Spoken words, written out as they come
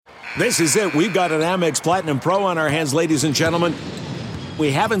This is it. We've got an Amex Platinum Pro on our hands, ladies and gentlemen.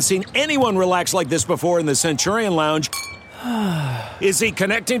 We haven't seen anyone relax like this before in the Centurion Lounge. Is he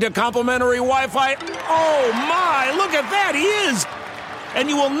connecting to complimentary Wi-Fi? Oh, my. Look at that. He is. And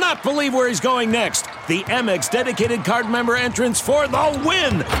you will not believe where he's going next. The Amex dedicated card member entrance for the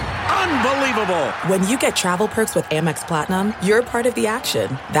win. Unbelievable. When you get travel perks with Amex Platinum, you're part of the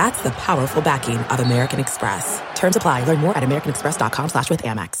action. That's the powerful backing of American Express. Terms apply. Learn more at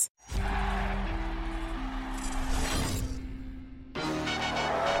americanexpress.com/withAmex.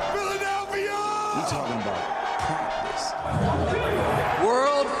 Philadelphia! We're talking about practice.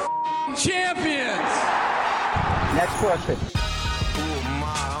 World champions! Next question. Who am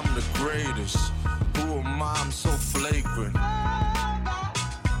I? I'm the greatest. Who am I? I'm so flagrant.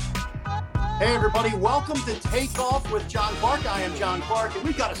 Hey, everybody. Welcome to Take Off with John Clark. I am John Clark, and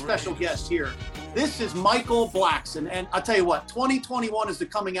we've got a special guest here. This is Michael Blackson. And I'll tell you what, 2021 is the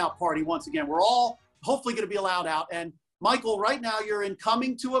coming out party once again. We're all hopefully going to be allowed out. And Michael, right now you're in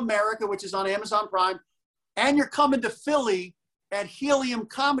Coming to America, which is on Amazon Prime, and you're coming to Philly at Helium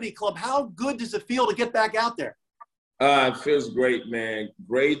Comedy Club. How good does it feel to get back out there? It feels great, man.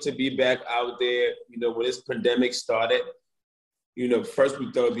 Great to be back out there. You know, when this pandemic started, you know, first we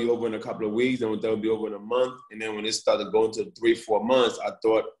thought it'd be over in a couple of weeks, then we thought it'd be over in a month. And then when it started going to 3-4 months, I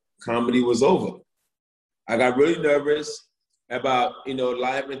thought comedy was over. I got really nervous about, you know,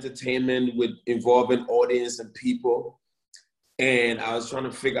 live entertainment with involving audience and people. And I was trying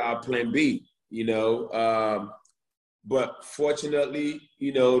to figure out plan B, you know. But fortunately,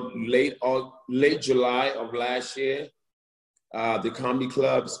 you know, late July of last year, the comedy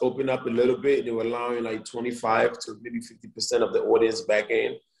clubs opened up a little bit. They were allowing like 25 to maybe 50% of the audience back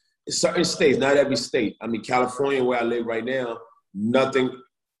in. In certain states, not every state. I mean, California, where I live right now, nothing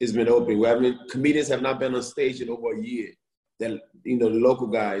has been open. Comedians have not been on stage in over a year. That, you know, the local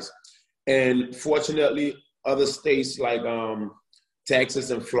guys. And fortunately, other states like Texas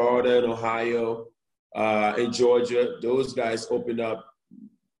and Florida and Ohio, in Georgia, those guys opened up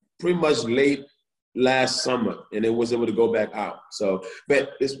pretty much late last summer, and it was able to go back out. So,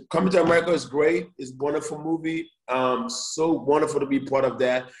 but it's Coming to America is great. It's a wonderful movie. So wonderful to be part of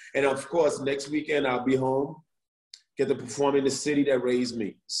that. And of course, next weekend I'll be home, get to perform in the city that raised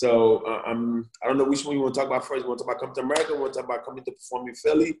me. So I don't know which one you want to talk about first. You want to talk about Coming to America? You want to talk about coming to perform in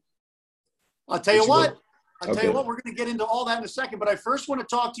Philly? I'll tell you what, we're going to get into all that in a second, but I first want to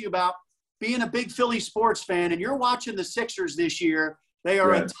talk to you about being a big Philly sports fan, and you're watching the Sixers this year. They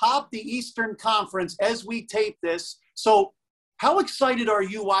are atop the Eastern Conference as we tape this. So how excited are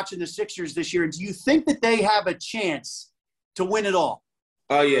you watching the Sixers this year? And do you think that they have a chance to win it all?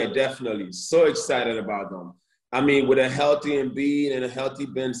 Oh, yeah, definitely. So excited about them. I mean, with a healthy Embiid and a healthy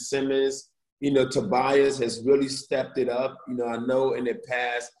Ben Simmons, you know, Tobias has really stepped it up. You know, I know in the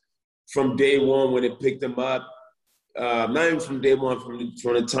past, from day one when they picked him up, not even from day one, from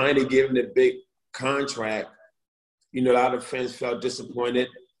the time they gave him the big contract, you know, a lot of fans felt disappointed,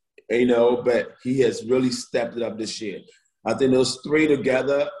 you know, but he has really stepped it up this year. I think those three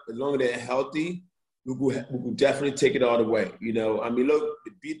together, as long as they're healthy, we will definitely take it all the way. You know, I mean, look,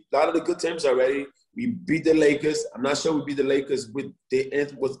 we beat a lot of the good teams already. We beat the Lakers. I'm not sure we beat the Lakers with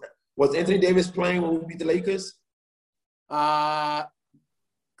was Anthony Davis playing when we beat the Lakers?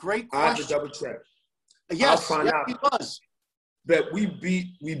 Great question. I have to double check. Yes, he was. But we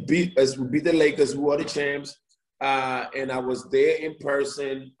beat the Lakers, who are the champs. And I was there in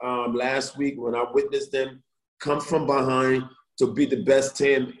person last week when I witnessed them come from behind to be the best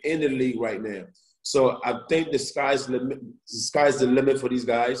team in the league right now. So I think the sky's the limit for these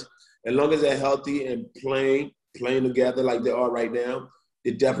guys. As long as they're healthy and playing together like they are right now,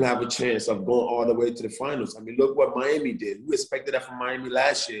 they definitely have a chance of going all the way to the finals. I mean, look what Miami did. We expected that from Miami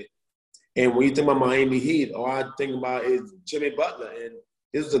last year. And when you think about Miami Heat, all I think about is Jimmy Butler. And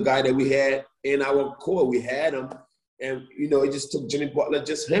this was a guy that we had in our core. We had him. And, you know, it just took Jimmy Butler,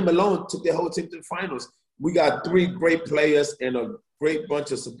 just him alone, took the whole team to the finals. We got three great players and a great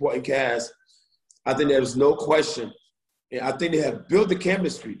bunch of supporting cast. I think there's no question. And I think they have built the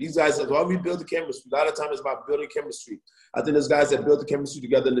chemistry. These guys have already built the chemistry. A lot of times it's about building chemistry. I think those guys have built the chemistry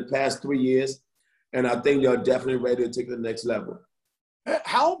together in the past 3 years. And I think they're definitely ready to take it to the next level.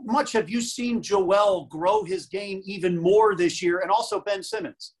 How much have you seen Joel grow his game even more this year, and also Ben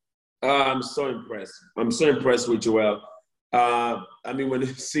Simmons? I'm so impressed. I'm so impressed with Joel. I mean, when the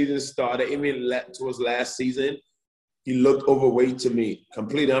season started, even towards last season, he looked overweight to me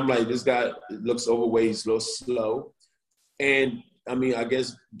completely. I'm like, this guy looks overweight. He's a little slow. And, I mean, I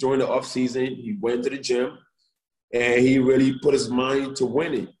guess during the offseason, he went to the gym, and he really put his mind to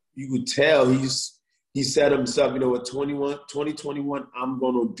winning. You could tell he said himself, with 2021, I'm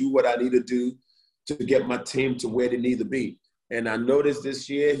going to do what I need to do to get my team to where they need to be. And I noticed this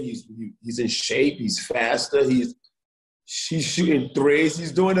year he's in shape, he's faster, he's shooting threes,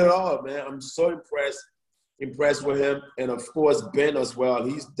 he's doing it all, man. I'm so impressed with him. And of course, Ben as well.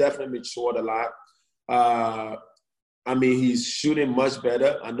 He's definitely matured a lot. He's shooting much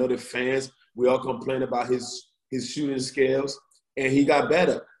better. I know the fans, we all complain about his shooting skills, and he got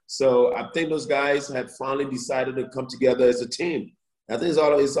better. So I think those guys have finally decided to come together as a team. I think it's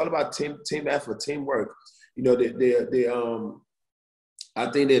all about team effort, teamwork. I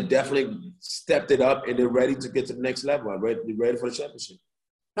think they definitely stepped it up, and they're ready to get to the next level. They're ready for the championship.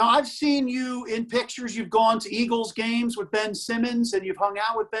 Now, I've seen you in pictures. You've gone to Eagles games with Ben Simmons, and you've hung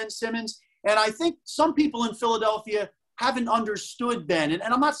out with Ben Simmons. And I think some people in Philadelphia haven't understood Ben. And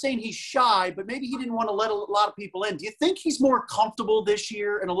I'm not saying he's shy, but maybe he didn't want to let a lot of people in. Do you think he's more comfortable this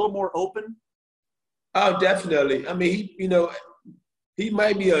year and a little more open? Oh, definitely. I mean, he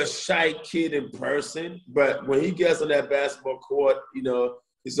might be a shy kid in person, but when he gets on that basketball court,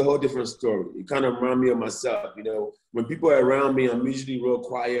 it's a whole different story. It kind of reminds me of myself. When people are around me, I'm usually real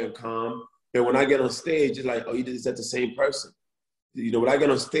quiet and calm. And when I get on stage, it's like, oh, is that the same person? When I get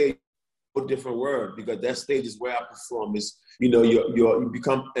on stage, a different word, because that stage is where I perform. Is you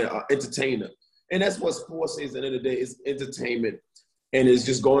become an entertainer, and that's what sports is. At the end of the day, it's entertainment, and it's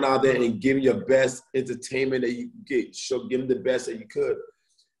just going out there and giving your best entertainment that you can get. Give him the best that you could.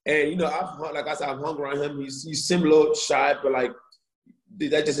 And I've hung around him. He seems a little shy, but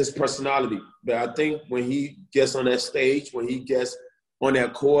that's just his personality. But I think when he gets on that stage, when he gets on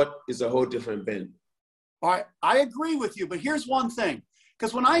that court, it's a whole different Ben. All right, I agree with you, but here's one thing.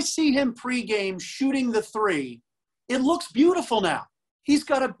 Because when I see him pregame shooting the three, it looks beautiful now. He's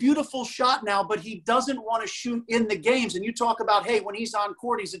got a beautiful shot now, but he doesn't want to shoot in the games. And you talk about, hey, when he's on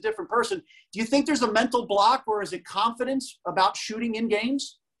court, he's a different person. Do you think there's a mental block, or is it confidence about shooting in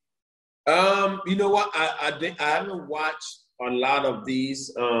games? You know what? I haven't watched a lot of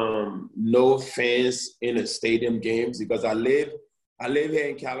these no fans in the stadium games because I live here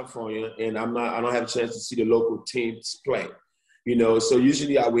in California, and I don't have a chance to see the local teams play. So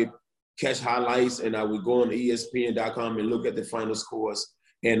usually I would catch highlights and I would go on ESPN.com and look at the final scores.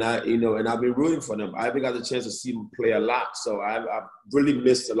 And I've been rooting for them. I haven't got the chance to see them play a lot. So I've really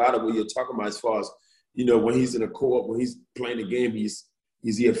missed a lot of what you're talking about as far as, when he's in the court, when he's playing the game, is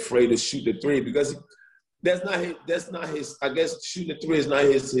he afraid to shoot the three? Because that's not his, I guess shooting the three is not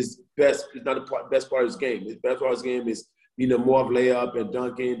his best, it's not the best part of his game. His best part of his game is, more of layup and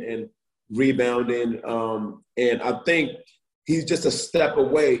dunking and rebounding. And I think he's just a step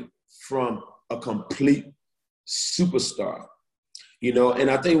away from a complete superstar, and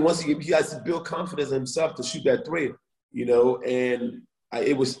I think once he has to build confidence in himself to shoot that three, and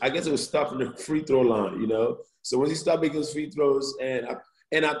I guess it was stopping the free throw line, So once he started making his free throws, I'm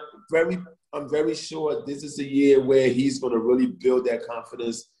very sure this is a year where he's going to really build that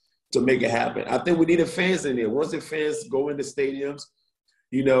confidence to make it happen. I think we need the fans in there. Once the fans go into stadiums,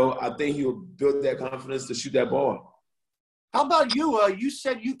 I think he'll build that confidence to shoot that ball. How about you? You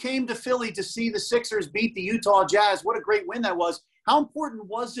said you came to Philly to see the Sixers beat the Utah Jazz. What a great win that was. How important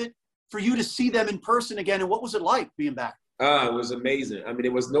was it for you to see them in person again, and what was it like being back? It was amazing. I mean,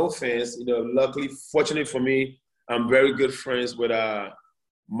 there was no fans. Luckily, fortunately for me, I'm very good friends with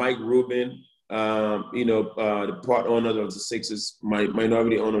Mike Rubin, the part owner of the Sixers,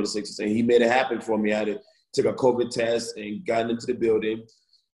 minority owner of the Sixers, and he made it happen for me. I had to take a COVID test and got into the building.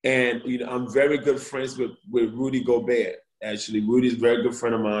 And, I'm very good friends with Rudy Gobert. Actually, Rudy's a very good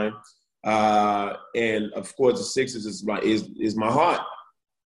friend of mine. And of course, the Sixers is my heart.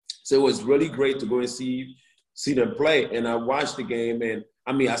 So it was really great to go and see them play. And I watched the game, and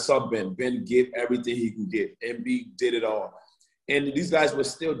I saw Ben. Ben gave everything he could give. Embiid did it all. And these guys were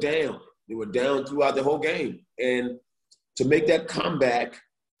still down. They were down throughout the whole game. And to make that comeback,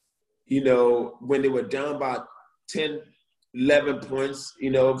 when they were down by 10, 11 points,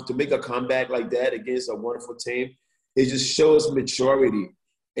 to make a comeback like that against a wonderful team, it just shows maturity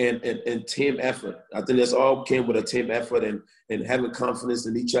and team effort. I think that's all came with a team effort and having confidence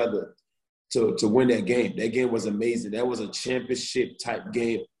in each other to win that game. That game was amazing. That was a championship type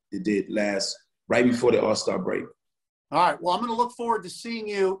game they did right before the All-Star break. All right. Well, I'm going to look forward to seeing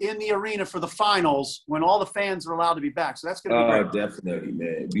you in the arena for the finals when all the fans are allowed to be back. So that's going to be great. Oh, definitely,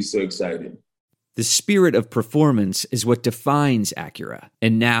 man. It'd be so exciting. The spirit of performance is what defines Acura,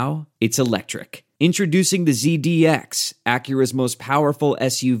 and now it's electric. Introducing the ZDX, Acura's most powerful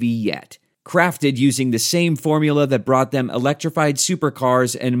SUV yet. Crafted using the same formula that brought them electrified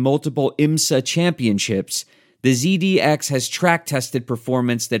supercars and multiple IMSA championships, The ZDX has track-tested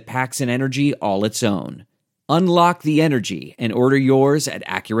performance that packs an energy all its own. Unlock the energy and order yours at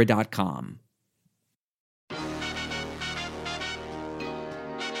Acura.com.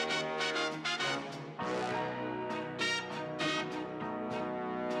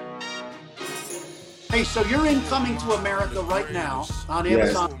 Hey, so you're in Coming to America right now on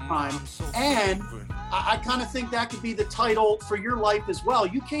Amazon Prime, and I kind of think that could be the title for your life as well.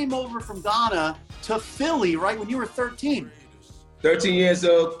 You came over from Ghana to Philly, right, when you were 13. 13 years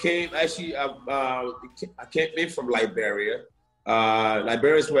old, I came in from Liberia.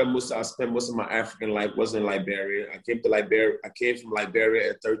 Liberia is where I spent most of my African life, was in Liberia. I came from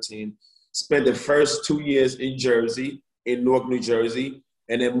Liberia at 13, spent the first 2 years in Jersey, in Newark, New Jersey,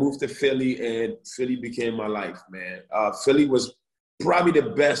 and then moved to Philly, and Philly became my life, man. Philly was probably the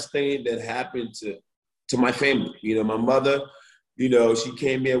best thing that happened to my family. You know, my mother, you know, she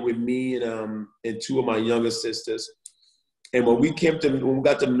came here with me and two of my younger sisters. And when we got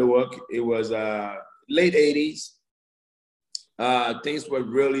to Newark, it was late 80s. Things were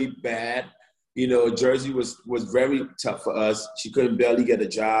really bad. You know, Jersey was very tough for us. She couldn't barely get a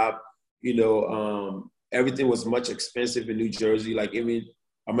job. You know, everything was much expensive in New Jersey. Like,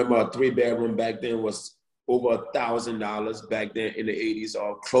 I remember a 3-bedroom back then was over $1,000 back then in the 80s,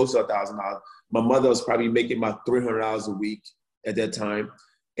 or close to $1,000. My mother was probably making about $300 a week at that time.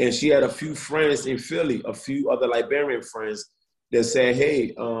 And she had a few friends in Philly, a few other Liberian friends that said,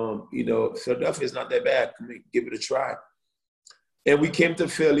 hey, you know, Philadelphia is not that bad. Come here, give it a try. And we came to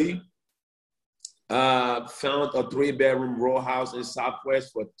Philly, found a 3-bedroom row house in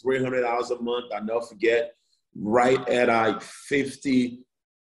Southwest for $300 a month. I'll never forget, right at 50.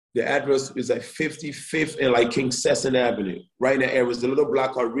 The address is at 55th and like King Sesson Avenue, right in that area. It was the little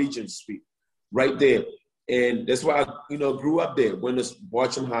block called Regent Street, right there. And that's why I, you know, grew up there. Went to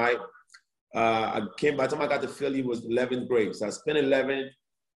Bartram High. By the time I got to Philly, it was 11th grade. So I spent 11th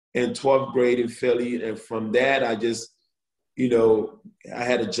and 12th grade in Philly. And from that, I just, you know, I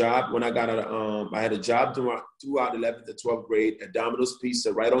had a job when I got I had a job throughout 11th to 12th grade at Domino's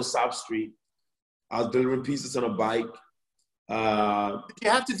Pizza right on South Street. I was delivering pizzas on a bike. Did you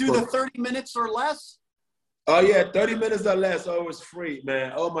have to do the 30 minutes or less? Oh yeah, 30 minutes or less. Oh, it was free,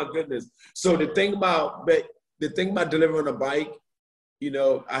 man. Oh my goodness. So the thing about delivering a bike, you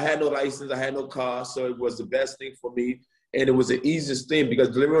know, I had no license, I had no car, so it was the best thing for me, and it was the easiest thing because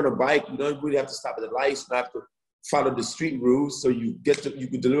delivering a bike, you don't really have to stop at the lights, you have to follow the street rules, so you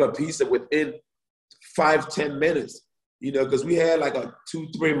could deliver a pizza within 5-10 minutes, you know, because we had like a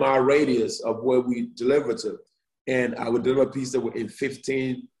 2-3 mile radius of where we delivered to. And I would deliver a pizza within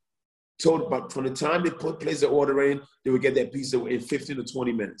 15, but from the time they place the order in, they would get that pizza in 15 to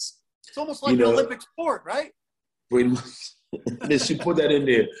 20 minutes. It's almost like an Olympic sport, right? Pretty much. They should put that in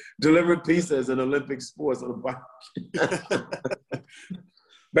there. Delivering pizza is an Olympic sport on a bike.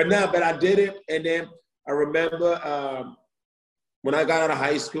 But I did it. And then I remember when I got out of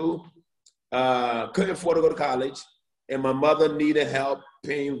high school, couldn't afford to go to college. And my mother needed help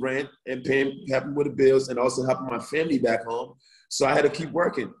paying rent and helping with the bills and also helping my family back home. So I had to keep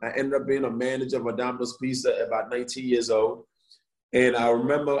working. I ended up being a manager of a Domino's Pizza at about 19 years old. And I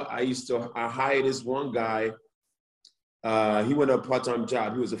remember I hired this one guy. He went on a part-time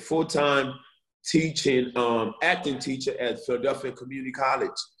job. He was a full-time acting teacher at Philadelphia Community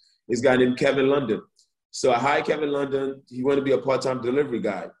College. This guy named Kevin London. So I hired Kevin London. He wanted to be a part-time delivery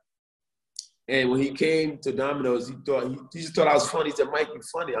guy. And when he came to Domino's, he just thought I was funny. He said, Mike, you're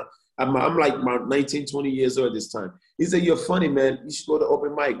funny. I'm like 19, 20 years old this time. He said, you're funny, man. You should go to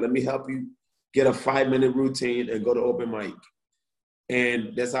open mic. Let me help you get a 5-minute routine and go to open mic.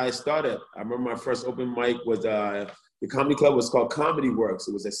 And that's how I started. I remember my first open mic was, the comedy club was called Comedy Works.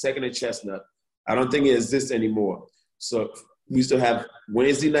 It was at 2nd and Chestnut. I don't think it exists anymore. So we used to have,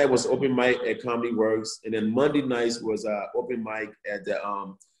 Wednesday night was open mic at Comedy Works. And then Monday nights was open mic at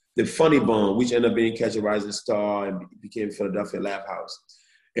the Funny Bone, which ended up being Catch a Rising Star and became Philadelphia Laugh House.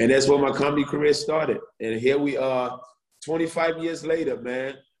 And that's where my comedy career started. And here we are 25 years later,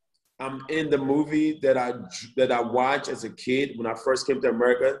 man. I'm in the movie that I watched as a kid when I first came to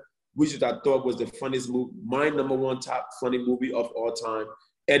America, which I thought was the funniest movie, my #1 top funny movie of all time.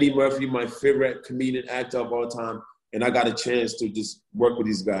 Eddie Murphy, my favorite comedian actor of all time. And I got a chance to just work with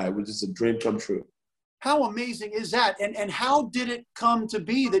this guy, which is a dream come true. How amazing is that? And how did it come to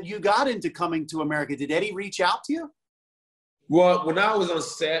be that you got into Coming to America? Did Eddie reach out to you? Well, when I was on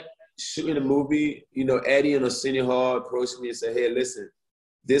set shooting the movie, you know, Eddie and Arsenio Hall approached me and said, hey, listen,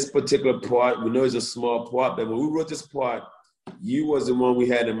 this particular part, we know it's a small part, but when we wrote this part, you was the one we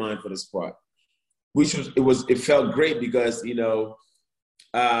had in mind for this part. It felt great because, you know,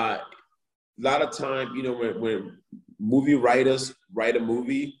 a lot of time, you know, when movie writers write a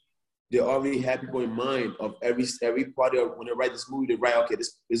movie, they already have people in mind of every part of when they write this movie, they write, okay,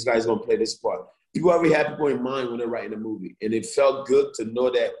 this guy's gonna play this part. People already have people in mind when they're writing a movie. And it felt good to know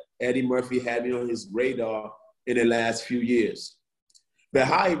that Eddie Murphy had me on his radar in the last few years. But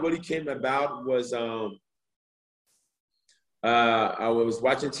how it really came about was I was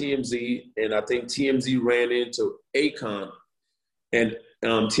watching TMZ, and I think TMZ ran into Akon. And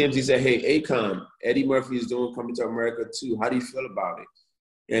TMZ said, hey, Akon, Eddie Murphy is doing Coming to America too. How do you feel about it?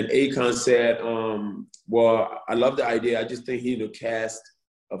 And Akon said, well, I love the idea. I just think he need to cast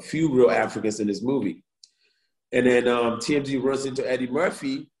a few real Africans in this movie. And then TMZ runs into Eddie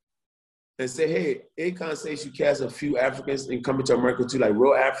Murphy and say, hey, Akon says you cast a few Africans in Coming to America too, like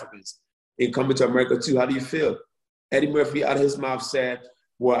real Africans in Coming to America too. How do you feel? Eddie Murphy out of his mouth said,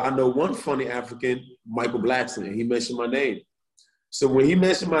 well, I know one funny African, Michael Blackson, and he mentioned my name. So when he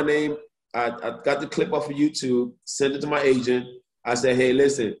mentioned my name, I got the clip off of YouTube, sent it to my agent. I said, hey,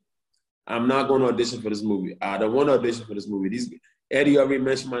 listen, I'm not going to audition for this movie. I don't want to audition for this movie. Eddie already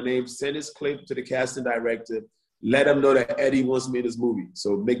mentioned my name. Send this clip to the casting director. Let him know that Eddie wants me in this movie.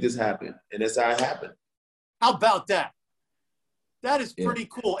 So make this happen. And that's how it happened. How about that? That is pretty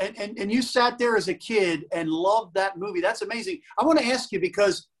cool. And you sat there as a kid and loved that movie. That's amazing. I want to ask you,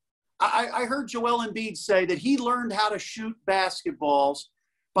 because I heard Joel Embiid say that he learned how to shoot basketballs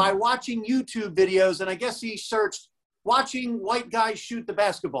by watching YouTube videos. And I guess he searched watching white guys shoot the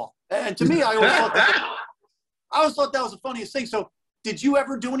basketball. And to me, I always thought that was the funniest thing. So did you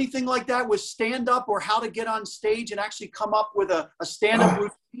ever do anything like that with stand-up, or how to get on stage and actually come up with a stand-up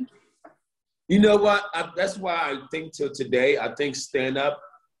routine? You know what? That's why I think till today, I think stand-up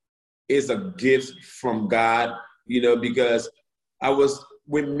is a gift from God, you know, because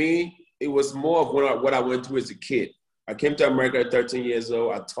with me, it was more of what I went through as a kid. I came to America at 13 years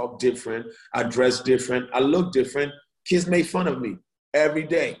old. I talked different. I dressed different. I looked different. Kids made fun of me every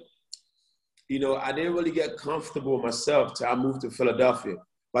day. You know, I didn't really get comfortable with myself till I moved to Philadelphia.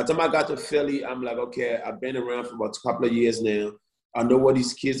 By the time I got to Philly, I'm like, okay, I've been around for about a couple of years now. I know what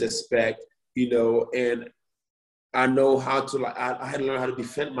these kids expect, you know, and I know how to, I had to learn how to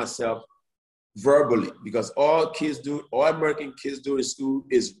defend myself verbally, because all American kids do in school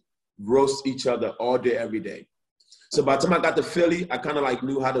is roast each other all day, every day. So by the time I got to Philly, I kind of like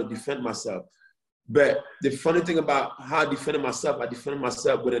knew how to defend myself. But the funny thing about how I defended myself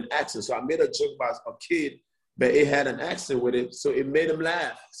with an accent. So I made a joke about a kid, but it had an accent with it, so it made him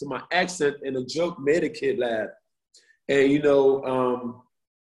laugh. So my accent and the joke made a kid laugh. And, you know,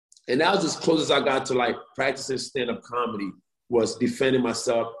 and that was as close as I got to like practicing stand-up comedy, was defending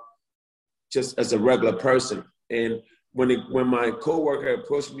myself just as a regular person. And when my coworker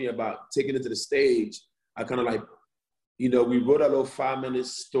approached me about taking it to the stage, I kind of like, you know, we wrote a little 5-minute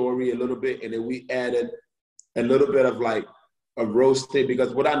story a little bit, and then we added a little bit of like a roast thing,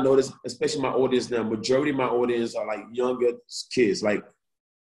 because what I noticed, especially my audience now, majority of my audience are like younger kids, like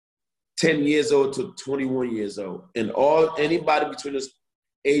 10 years old to 21 years old. And anybody between this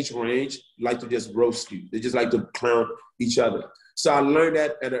age range like to just roast you. They just like to clown each other. So I learned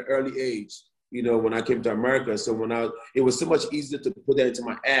that at an early age, you know, when I came to America. So it was so much easier to put that into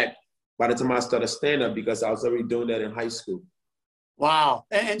my act by the time I started stand-up, because I was already doing that in high school. Wow.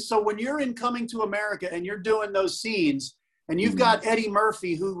 And so when you're in Coming to America and you're doing those scenes, and you've got Eddie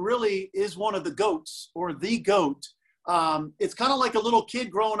Murphy, who really is one of the GOATs, or the GOAT, it's kind of like a little kid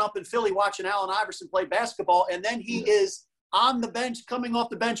growing up in Philly watching Allen Iverson play basketball, and then he is on the bench, coming off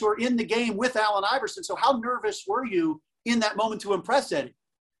the bench, or in the game with Allen Iverson. So how nervous were you in that moment to impress Eddie?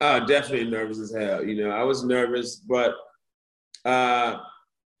 Definitely nervous as hell. You know, I was nervous, but I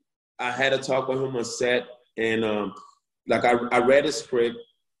had a talk with him on set, and I read his script,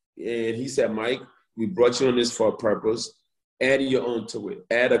 and he said, Mike, we brought you on this for a purpose. Add your own to it.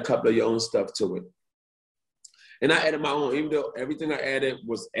 Add a couple of your own stuff to it. And I added my own, even though everything I added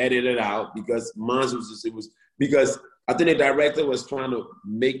was edited out, because mine was because I think the director was trying to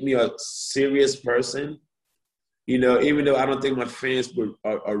make me a serious person. You know, even though I don't think my fans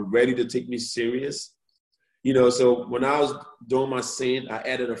are ready to take me serious. You know, so when I was doing my scene, I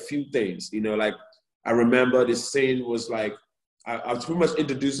added a few things. You know, like I remember the scene was like, I was pretty much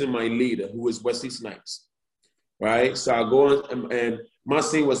introducing my leader, who was Wesley Snipes, right? So I go on, and my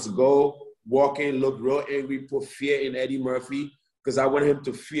scene was to go, walk in, look real angry, put fear in Eddie Murphy, because I wanted him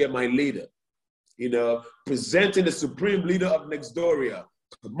to fear my leader. You know, presenting the supreme leader of Nextdoria,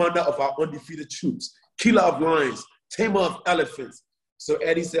 commander of our undefeated troops, killer of lions, tamer of elephants. So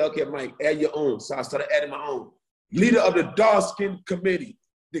Eddie said, okay, Mike, add your own. So I started adding my own. Leader of the dark-skinned committee,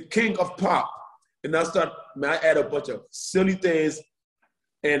 the king of pop. And I add a bunch of silly things.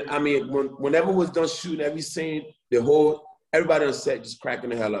 And I mean, whenever was done shooting every scene, everybody on set just cracking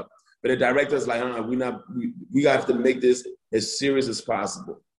the hell up. But the director's like, we have to make this as serious as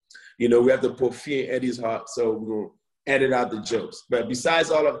possible. You know, we have to put fear in Eddie's heart, so we're going to edit out the jokes. But besides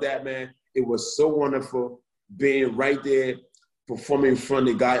all of that, man, it was so wonderful being right there, performing in front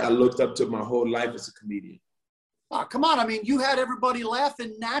of the guy I looked up to my whole life as a comedian. Oh, come on. I mean, you had everybody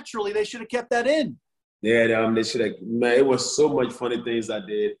laughing naturally. They should have kept that in. Yeah, they should have. Man, it was so much funny things I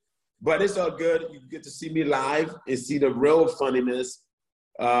did. But it's all good. You get to see me live and see the real funniness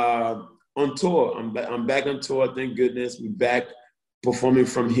on tour. I'm back on tour, thank goodness. We're back performing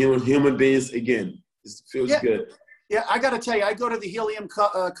from human beings again. It feels good. Yeah, I got to tell you, I go to the Helium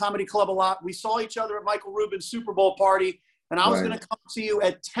Comedy Club a lot. We saw each other at Michael Rubin's Super Bowl party, and I was going to come see you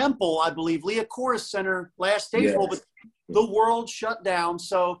at Temple, I believe, Leah Chorus Center last April, but the world shut down.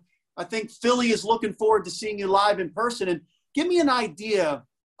 So I think Philly is looking forward to seeing you live in person. And give me an idea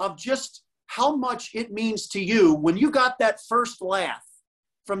of just how much it means to you when you got that first laugh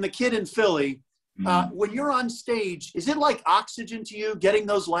from the kid in Philly. When you're on stage, is it like oxygen to you getting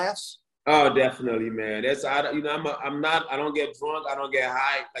those laughs? Oh, definitely, man. I don't get drunk. I don't get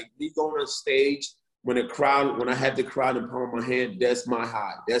high. Like me going on stage when I had the crowd in palm of my hand, that's my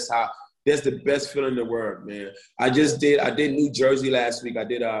high. That's the best feeling in the world, man. I did New Jersey last week. I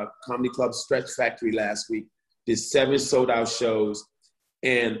did a comedy club Stretch Factory last week. Did 7 sold out shows,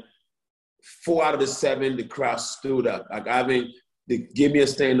 and 4 out of the 7, the crowd stood up. Like, I mean, they give me a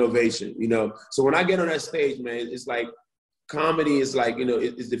standing ovation, you know? So when I get on that stage, man, it's like, comedy is like, you know,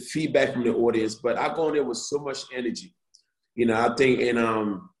 it's the feedback from the audience, but I go in there with so much energy, you know. I think, and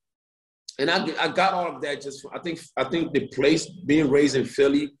I got all of that just I think the place, being raised in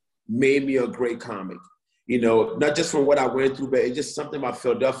Philly, made me a great comic, you know, not just from what I went through, but it's just something about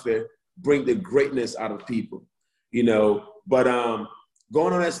Philadelphia bring the greatness out of people, you know. But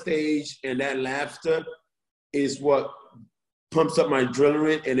going on that stage and that laughter is what pumps up my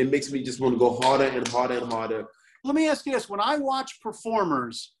adrenaline, and it makes me just want to go harder and harder and harder. Let me ask you this. When I watch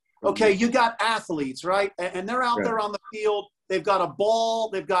performers, okay, you got athletes, right? And they're out there on the field. They've got a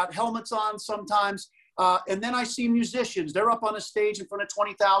ball. They've got helmets on sometimes. And then I see musicians. They're up on a stage in front of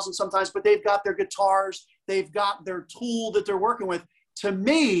 20,000 sometimes, but they've got their guitars. They've got their tool that they're working with. To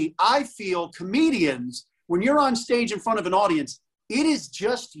me, I feel comedians, when you're on stage in front of an audience, it is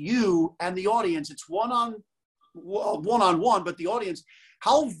just you and the audience. It's one-on-one, but the audience.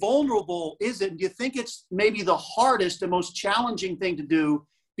 How vulnerable is it? Do you think it's maybe the hardest and most challenging thing to do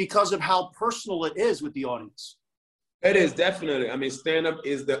because of how personal it is with the audience? It is, definitely. I mean, stand-up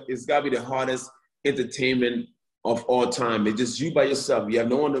it's got to be the hardest entertainment of all time. It's just you by yourself. You have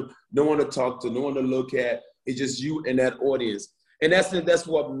no one to talk to, no one to look at. It's just you and that audience. And that's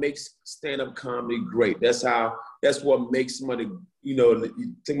what makes stand-up comedy great. That's what makes somebody, you know,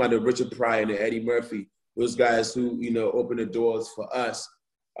 you think about the Richard Pryor and the Eddie Murphy, those guys who, you know, open the doors for us.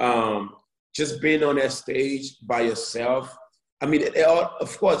 Just being on that stage by yourself. I mean,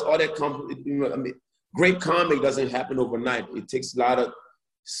 of course, all that comes, you know, I mean, great comedy doesn't happen overnight. It takes a lot of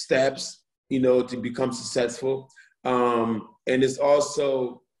steps, you know, to become successful. And it's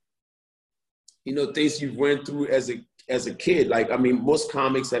also, you know, things you went through as a kid. Like, I mean, most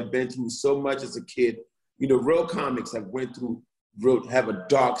comics have been through so much as a kid. You know, real comics have a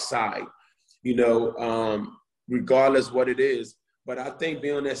dark side, you know, regardless what it is. But I think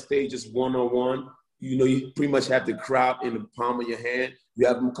being on that stage is one-on-one. You know, you pretty much have the crowd in the palm of your hand. You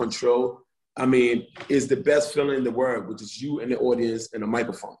have them control. I mean, it's the best feeling in the world, which is you and the audience and a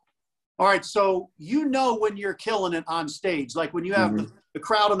microphone. All right, so you know when you're killing it on stage, like when you have the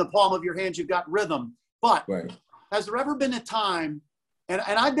crowd in the palm of your hands, you've got rhythm. But has there ever been a time, and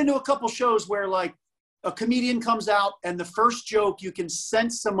I've been to a couple shows where like a comedian comes out and the first joke, you can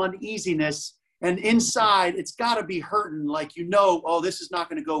sense some uneasiness, and inside it's got to be hurting, like, you know, oh, this is not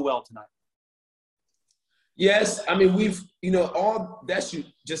going to go well tonight. Yes, I mean, we've, you know, all that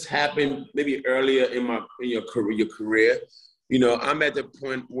should just happen maybe earlier in your career. You know, I'm at the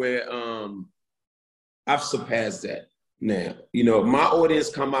point where I've surpassed that now. You know, my audience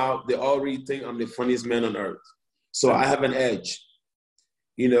come out, they already think I'm the funniest man on earth. So I have an edge.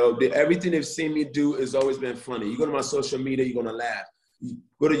 You know, everything they've seen me do has always been funny. You go to my social media, you're going to laugh. You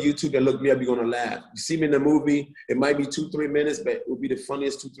go to YouTube and look me up, you're going to laugh. You see me in the movie, it might be 2-3 minutes, but it will be the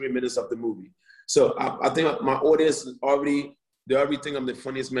funniest 2-3 minutes of the movie. So I think my audience is they already think I'm the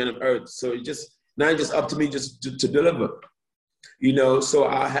funniest man on earth. So now it's just up to me just to deliver. You know, so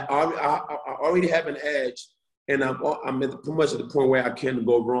I already have an edge, and I'm pretty much at the point where I can't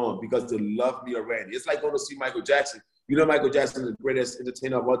go wrong because they love me already. It's like going to see Michael Jackson. You know, Michael Jackson is the greatest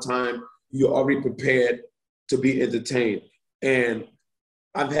entertainer of all time. You're already prepared to be entertained. And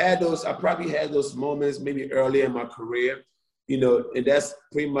I probably had those moments maybe earlier in my career, and that's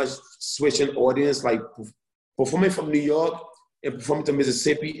pretty much switching audience. Like performing from New York and performing to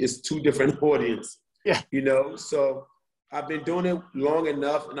Mississippi is two different audiences. Yeah. So I've been doing it long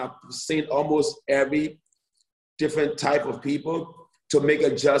enough, and I've seen almost every different type of people to make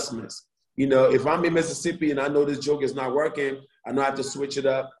adjustments. If I'm in Mississippi and I know this joke is not working, I know I have to switch it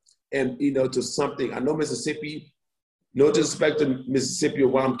up and, to something. I know Mississippi, no disrespect to Mississippi or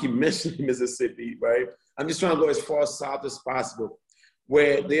why I'm keep mentioning Mississippi, right? I'm just trying to go as far south as possible,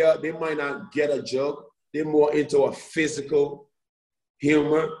 where they might not get a joke. They're more into a physical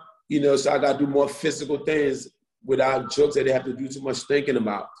humor, so I got to do more physical things without jokes that they have to do too much thinking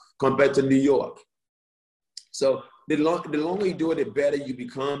about compared to New York. So the longer you do it, the better you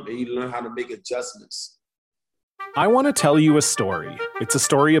become, and you learn how to make adjustments. I want to tell you a story. It's a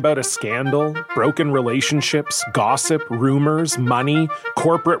story about a scandal, broken relationships, gossip, rumors, money,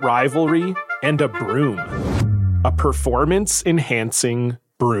 corporate rivalry, and a broom. A performance-enhancing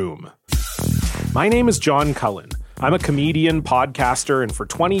broom. My name is John Cullen. I'm a comedian, podcaster, and for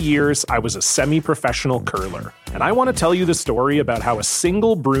 20 years, I was a semi-professional curler. And I want to tell you the story about how a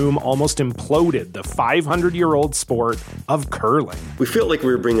single broom almost imploded the 500-year-old sport of curling. We feel like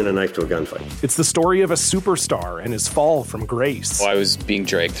we were bringing a knife to a gunfight. It's the story of a superstar and his fall from grace. Well, I was being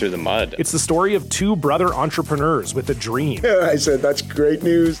dragged through the mud. It's the story of two brother entrepreneurs with a dream. I said, that's great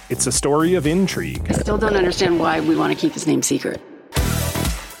news. It's a story of intrigue. I still don't understand why we want to keep his name secret.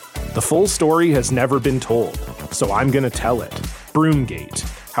 The full story has never been told, so I'm going to tell it. Broomgate,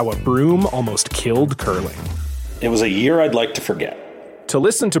 how a broom almost killed curling. It was a year I'd like to forget. To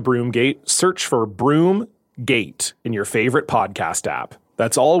listen to Broomgate, search for Broomgate in your favorite podcast app.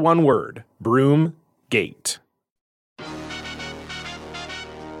 That's all one word, Broomgate.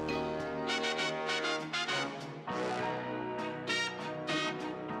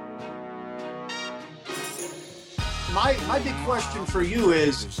 My big question for you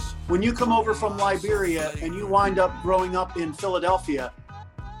is, when you come over from Liberia and you wind up growing up in Philadelphia,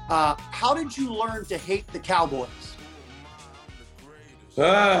 how did you learn to hate the Cowboys?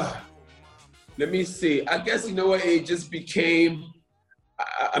 Let me see. I guess, it just became,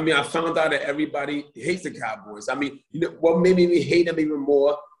 I found out that everybody hates the Cowboys. What made me hate them even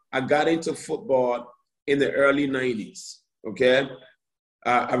more, I got into football in the early 90s, okay?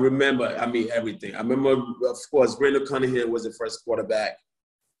 I remember, everything. I remember, of course, Randall Cunningham was the first quarterback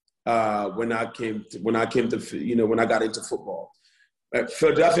when I got into football.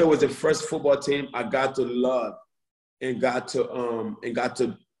 Philadelphia was the first football team I got to love and got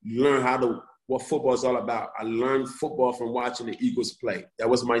to learn what football is all about. I learned football from watching the Eagles play. That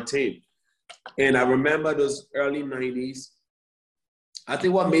was my team. And I remember those early 90s. I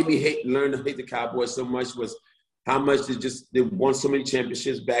think what made me learn to hate the Cowboys so much was how much they won so many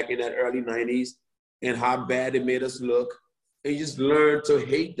championships back in that early 90s and how bad it made us look. And you just learn to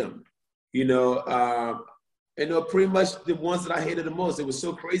hate them, pretty much the ones that I hated the most. It was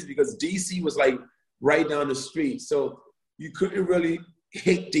so crazy because DC was like right down the street. So you couldn't really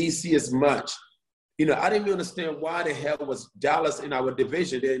hate DC as much. I didn't even understand why the hell was Dallas in our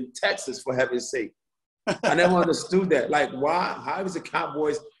division. They're in Texas, for heaven's sake. I never understood that. Like, why? How was the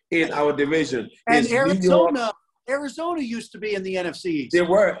Cowboys in our division? And Arizona used to be in the NFC East. They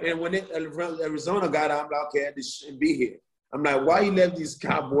were. And when Arizona got out, I'm like, okay, this shouldn't be here. I'm like, why you let these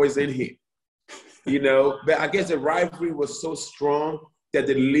Cowboys in here? But I guess the rivalry was so strong that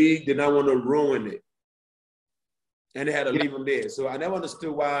the league did not want to ruin it. And they had to leave them there. So I never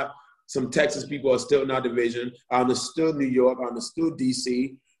understood why some Texas people are still in our division. I understood New York. I understood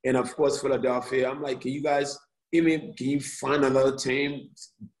D.C. And, of course, Philadelphia. I'm like, can you find another team?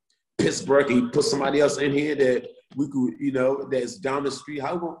 Pittsburgh, can you put somebody else in here that we could, that's down the street?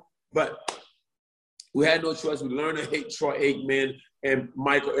 But we had no choice. We learned to hate Troy Aikman and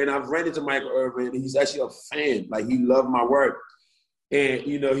Michael. And I've ran into Michael Irvin. He's actually a fan. Like, he loved my work. And,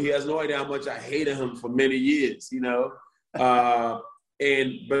 he has no idea how much I hated him for many years, but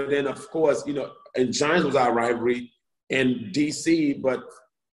then, of course, and Giants was our rivalry and D.C., but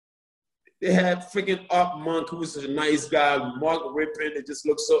they had freaking Art Monk, who was such a nice guy, Mark Rippon, that just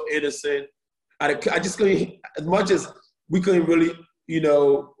looked so innocent. I just couldn't, as much as we couldn't really, we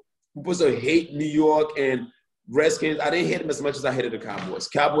supposed to hate New York and Redskins. I didn't hate them as much as I hated the Cowboys.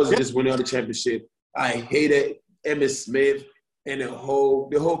 Cowboys just winning the championship. I hated Emmitt Smith and the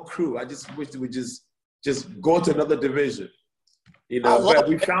whole crew. I just wish they would just go to another division. But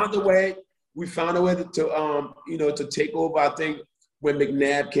we found a way. We found a way to take over. I think when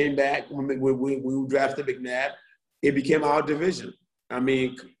McNabb came back, when we drafted McNabb, it became our division.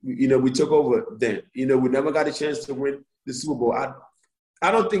 We took over then. We never got a chance to win the Super Bowl.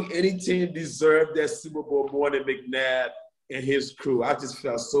 I don't think any team deserved that Super Bowl more than McNabb and his crew. I just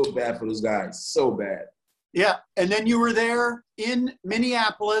felt so bad for those guys, so bad. Yeah, and then you were there in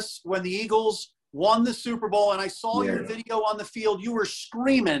Minneapolis when the Eagles won the Super Bowl, and I saw your video on the field. You were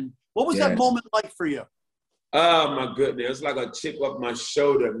screaming. What was that moment like for you? Oh, my goodness. It's like a chip up my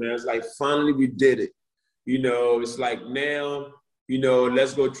shoulder, man. It's like, finally we did it. You know, it's like now, you know,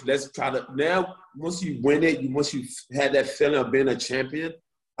 let's try to, now, once you win it, once you had that feeling of being a champion,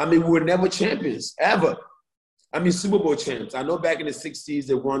 I mean, we were never champions, ever. I mean, Super Bowl champs. I know back in the 60s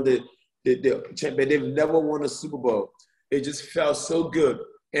they won the champion. They've never won a Super Bowl. It just felt so good.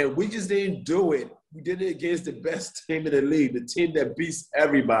 And we just didn't do it. We did it against the best team in the league, the team that beats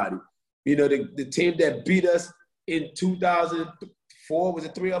everybody. You know, the team that beat us in 2004, was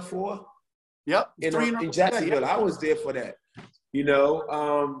it 3 or 4? Yep. In Jacksonville. I was there for that. You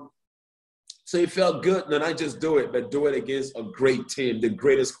know, so it felt good. And I just do it, but do it against a great team, the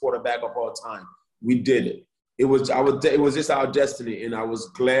greatest quarterback of all time. We did it. It was just our destiny, and I was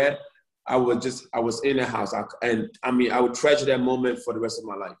glad. I was in the house, I would treasure that moment for the rest of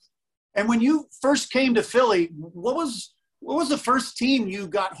my life. And when you first came to Philly, what was the first team you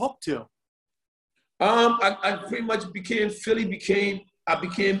got hooked to? I pretty much I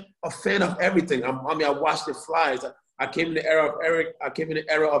became a fan of everything. I watched the Flyers. I came in the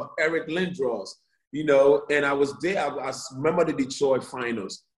era of Eric Lindros, you know, and I was there. I remember the Detroit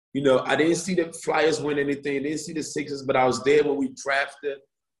finals. You know, I didn't see the Flyers win anything. I didn't see the Sixers, but I was there when we drafted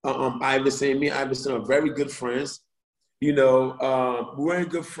Iverson. Me and Iverson are very good friends. You know, we weren't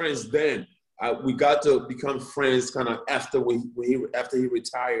good friends then. We got to become friends kind of after he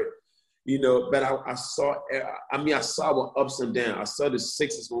retired. You know, but I saw what ups and downs. I saw the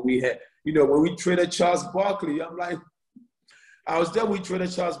Sixers when we traded Charles Barkley. I'm like, I was there when we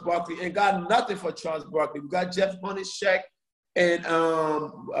traded Charles Barkley and got nothing for Charles Barkley. We got Jeff Hornacek and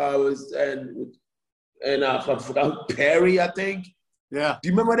I forgot Perry, I think. Yeah. Do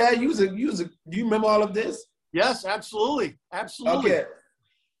you remember that? Do you remember all of this? Yes, absolutely. Absolutely. Okay.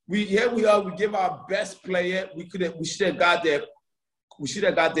 We give our best player. We should have got there. We should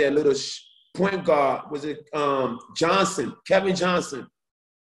have got their little point guard. Was it Johnson? Kevin Johnson.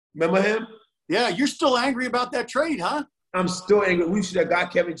 Remember him? Yeah, you're still angry about that trade, huh? I'm still angry. We should have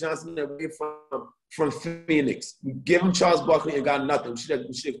got Kevin Johnson away from Phoenix. We gave him Charles Barkley and got nothing. We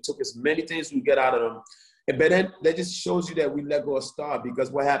should have took as many things we get out of them. But then that just shows you that we let go of star, because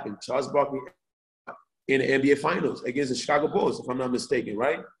what happened? Charles Barkley in the NBA Finals against the Chicago Bulls, if I'm not mistaken,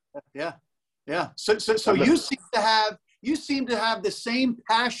 right? Yeah. So you seem to have the same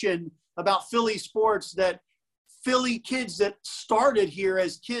passion about Philly sports that Philly kids that started here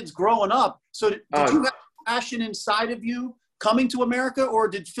as kids growing up. So did you have passion inside of you coming to America, or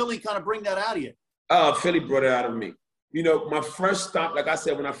did Philly kind of bring that out of you? Philly brought it out of me. You know, my first stop, like I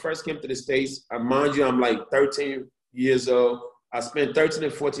said, when I first came to the States, mind you, I'm like 13 years old. I spent 13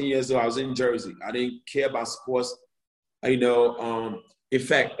 and 14 years old. I was in Jersey. I didn't care about sports. You know, in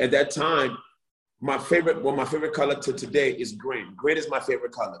fact, at that time, my favorite color to today is green. Green is my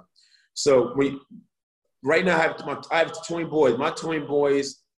favorite color. So right now I have twin boys. My twin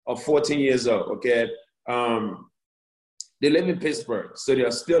boys are 14 years old, okay? They live in Pittsburgh, so they are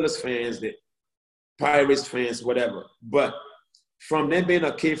Steelers fans, they're Pirates fans, whatever. But from them being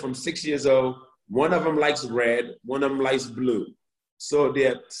a kid from 6 years old, one of them likes red, one of them likes blue. So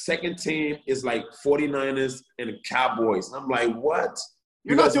their second team is like 49ers and the Cowboys. I'm like, what?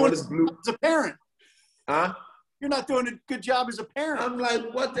 You're not doing this blue as a parent. Huh? You're not doing a good job as a parent. I'm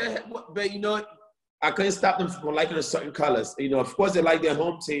like, what the heck? But you know what? I couldn't stop them from liking a certain colors. You know, of course they like their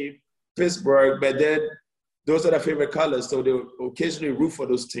home team, Pittsburgh, but then those are their favorite colors. So they occasionally root for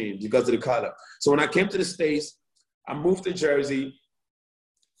those teams because of the color. So when I came to the States, I moved to Jersey.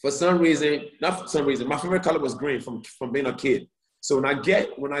 Not for some reason, my favorite color was green from being a kid. So when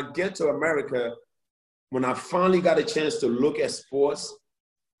I get to America, when I finally got a chance to look at sports,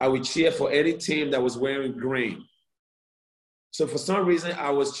 I would cheer for any team that was wearing green. So for some reason,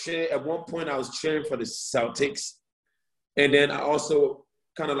 at one point I was cheering for the Celtics. And then I also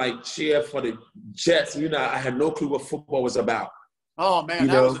kind of like cheer for the Jets. You know, I had no clue what football was about. Oh man,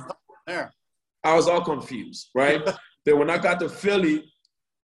 that was a tough one there. I was all confused, right? Then when I got to Philly,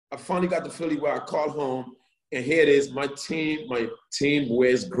 I finally got to Philly where I called home, and here it is, my team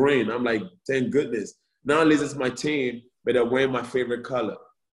wears green. I'm like, thank goodness. Not only is this my team, but they're wearing my favorite color.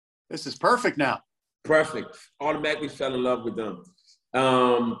 This is perfect now. Perfect. Automatically fell in love with them.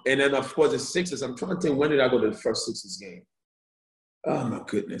 And then, of course, the Sixers. I'm trying to think, when did I go to the first Sixers game? Oh, my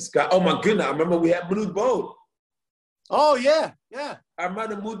goodness. I remember we had Manute Bol. Oh, yeah. I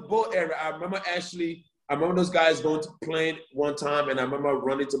remember the Manute Bol era. I remember actually I remember those guys going to playing one time, and I remember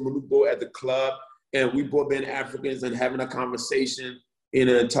running to Manubo at the club, and we both been Africans and having a conversation,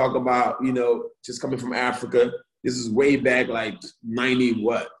 talk about, just coming from Africa. This is way back, like 90,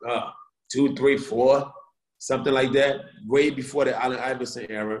 2, 3, 4, something like that, way before the Allen Iverson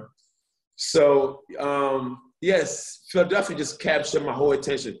era. So, yes, Philadelphia just captured my whole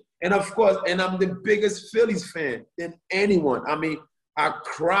attention. And of course, and I'm the biggest Phillies fan than anyone. I mean, I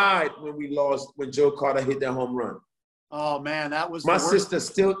cried when we lost, when Joe Carter hit that home run. Oh man, that was my sister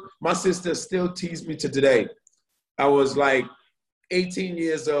still teased me to today. I was like 18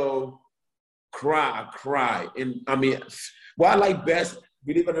 years old, cry. And I mean, what I like best,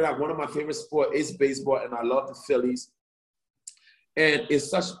 believe it or not, one of my favorite sports is baseball, and I love the Phillies. And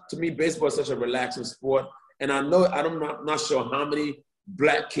to me, baseball is such a relaxing sport. And I'm not sure how many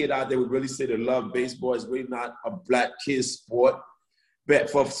black kids out there would really say they love baseball. It's really not a black kid sport. But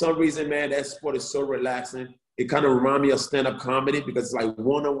for some reason, man, that sport is so relaxing. It kind of reminds me of stand-up comedy because it's like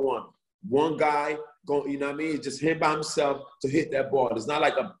one-on-one. One guy, just him by himself to hit that ball. It's not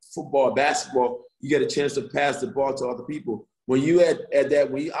like a football, basketball. You get a chance to pass the ball to other people. When you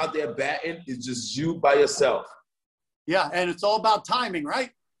when you out there batting, it's just you by yourself. Yeah, and it's all about timing,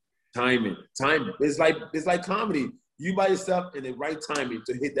 right? Timing. It's like comedy. You by yourself and the right timing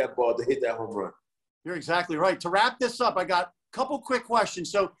to hit that ball, to hit that home run. You're exactly right. To wrap this up, I got a couple quick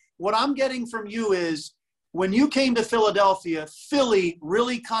questions. So what I'm getting from you is, when you came to Philadelphia, Philly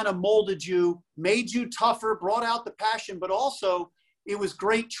really kind of molded you, made you tougher, brought out the passion, but also it was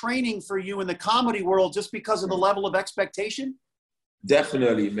great training for you in the comedy world just because of the level of expectation?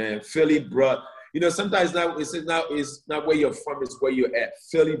 Definitely, man. Philly brought, sometimes it's not where you're from, it's where you're at.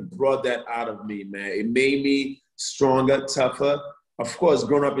 Philly brought that out of me, man. It made me stronger, tougher. Of course,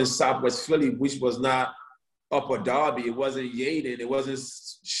 growing up in Southwest Philly, which was not Upper Darby, it wasn't Yaden, it wasn't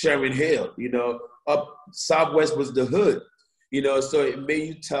Sharon Hill, Up Southwest was the hood, so it made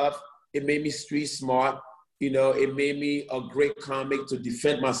you tough. It made me street smart. It made me a great comic to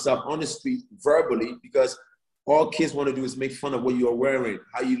defend myself on the street verbally, because all kids want to do is make fun of what you're wearing,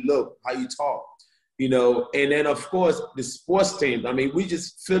 how you look, how you talk, and then of course the sports teams. I mean,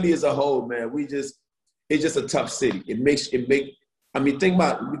 Philly as a whole, man, it's just a tough city. Think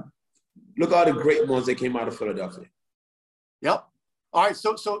about, look at all the great ones that came out of Philadelphia. Yep. All right,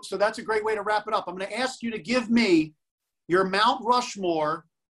 so that's a great way to wrap it up. I'm going to ask you to give me your Mount Rushmore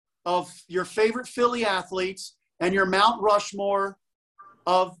of your favorite Philly athletes and your Mount Rushmore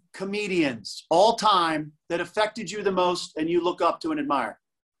of comedians all time that affected you the most and you look up to and admire.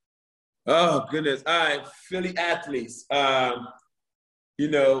 Oh, goodness. All right, Philly athletes. Let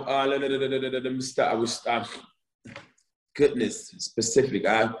me start. Goodness, specific.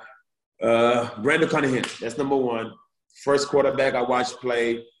 Randall Cunningham, that's number one. First quarterback I watched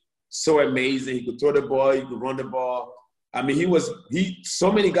play, so amazing. He could throw the ball, he could run the ball. I mean, so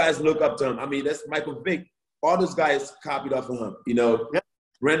many guys look up to him. I mean, that's Michael Vick. All those guys copied off of him, Yep.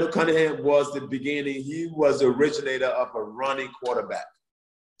 Randall Cunningham was the beginning. He was the originator of a running quarterback.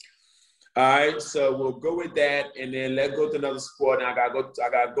 All right, so we'll go with that, and then let's go to another sport. And I gotta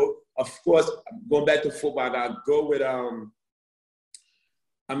go. Of course, going back to football, I gotta go with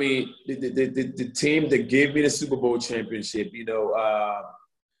the team that gave me the Super Bowl championship.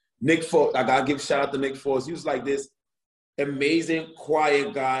 Nick Foles. I gotta give shout out to Nick Foles. He was like this amazing,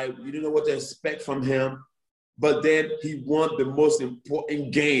 quiet guy. You didn't know what to expect from him, but then he won the most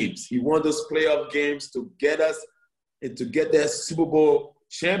important games. He won those playoff games to get us and to get that Super Bowl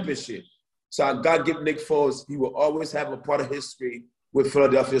championship. So I got to give Nick Foles, he will always have a part of history with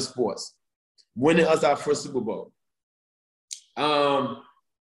Philadelphia sports, winning us our first Super Bowl. Let's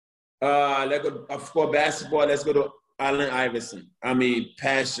go, of course, basketball, let's go to Allen Iverson. I mean,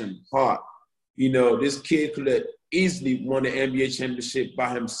 passion, heart. This kid could have easily won the NBA championship by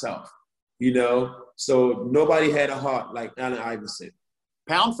himself, So nobody had a heart like Allen Iverson.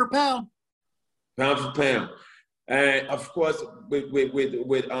 Pound for pound. Pound for pound. And of course,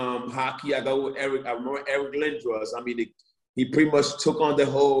 with hockey, I go with Eric. I remember Eric Lindros. I mean, he pretty much took on the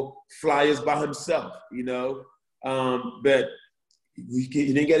whole Flyers by himself, But he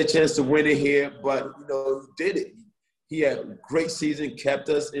didn't get a chance to win it here, but he did it. He had a great season, kept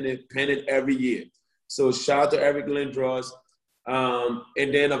us in the pennant every year. So shout out to Eric Lindros.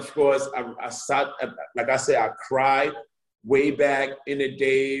 And then of course, I sat, like I said, I cried way back in the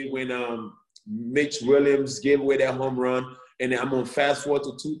day when Mitch Williams gave away that home run. And then I'm going to fast forward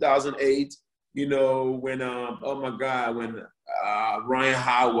to 2008, when, when Ryan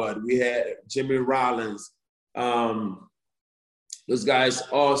Howard, we had Jimmy Rollins. Those guys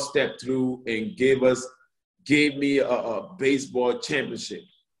all stepped through and gave me a baseball championship.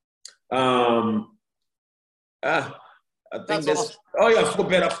 I think That's that's awesome. Oh yeah,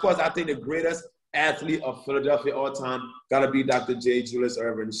 of course. I think the greatest athlete of Philadelphia all time gotta be Dr. J. Julius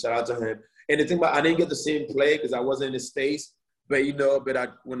Erving. Shout out to him. And the thing about, I didn't get the same play because I wasn't in the States. But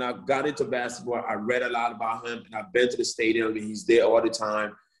when I got into basketball, I read a lot about him, and I've been to the stadium. And he's there all the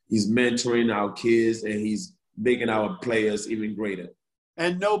time. He's mentoring our kids, and he's making our players even greater.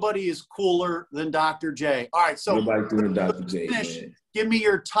 And nobody is cooler than Dr. J. All right, so nobody cooler than Dr. J. Man. Give me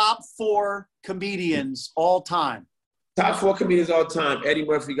your top 4 comedians all time. Top 4 comedians all time. Eddie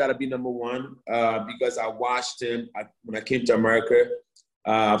Murphy got to be number 1 because I watched him when I came to America.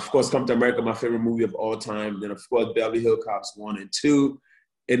 Of course, Come to America, my favorite movie of all time. Then, of course, Beverly Hills Cops 1 and 2.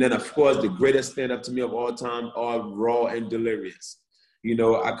 And then, of course, the greatest stand-up to me of all time are Raw and Delirious. You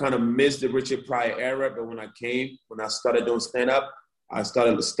know, I kind of missed the Richard Pryor era, but when I started doing stand-up, I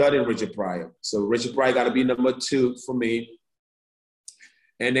started studying Richard Pryor. So Richard Pryor got to be number 2 for me.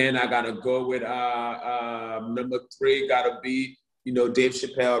 And then I got to go with number 3 got to be, Dave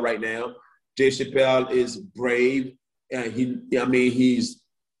Chappelle right now. Dave Chappelle is brave. And he's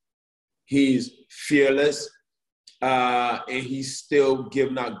fearless. And he's still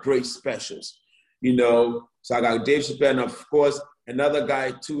giving out great specials, So I got Dave Chappelle, and of course, another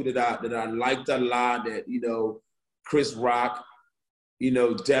guy too that I liked a lot, that, Chris Rock,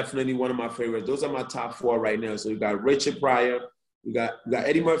 definitely one of my favorites. Those are my top 4 right now. So we got Richard Pryor, we got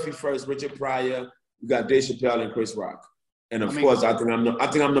Eddie Murphy first, Richard Pryor, we got Dave Chappelle and Chris Rock. And of course, I think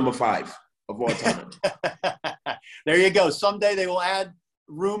I'm number 5 of all time. There you go. Someday they will add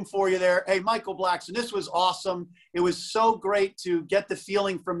room for you there. Hey, Michael Blackson, this was awesome. It was so great to get the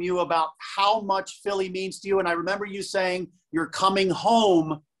feeling from you about how much Philly means to you. And I remember you saying you're coming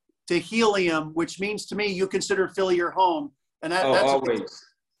home to Helium, which means to me you consider Philly your home. And that's always.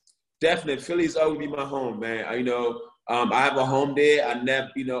 Definitely. Philly's always be my home, man. I have a home there.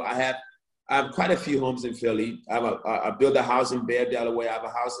 I have quite a few homes in Philly. I built a house in Bear, Delaware. I have a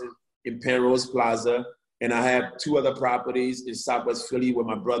house in Penrose Plaza. And I have 2 other properties in Southwest Philly where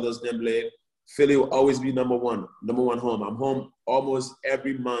my brothers them live. Philly will always be number one home. I'm home almost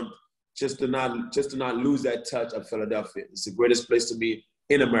every month just to not lose that touch of Philadelphia. It's the greatest place to be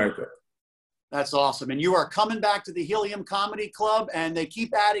in America. That's awesome. And you are coming back to the Helium Comedy Club, and they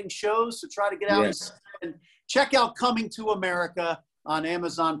keep adding shows to try to get out. Yes. And check out Coming to America on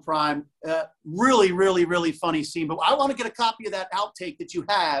Amazon Prime. Really, really, really funny scene. But I want to get a copy of that outtake that you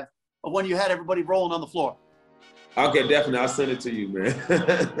have of when you had everybody rolling on the floor. Okay, definitely. I'll send it to you, man.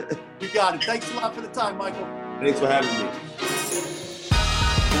 You got it. Thanks a lot for the time, Michael. Thanks for having me.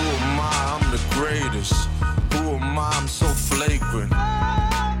 Who am I? I'm the greatest. Who am I? I'm so flagrant.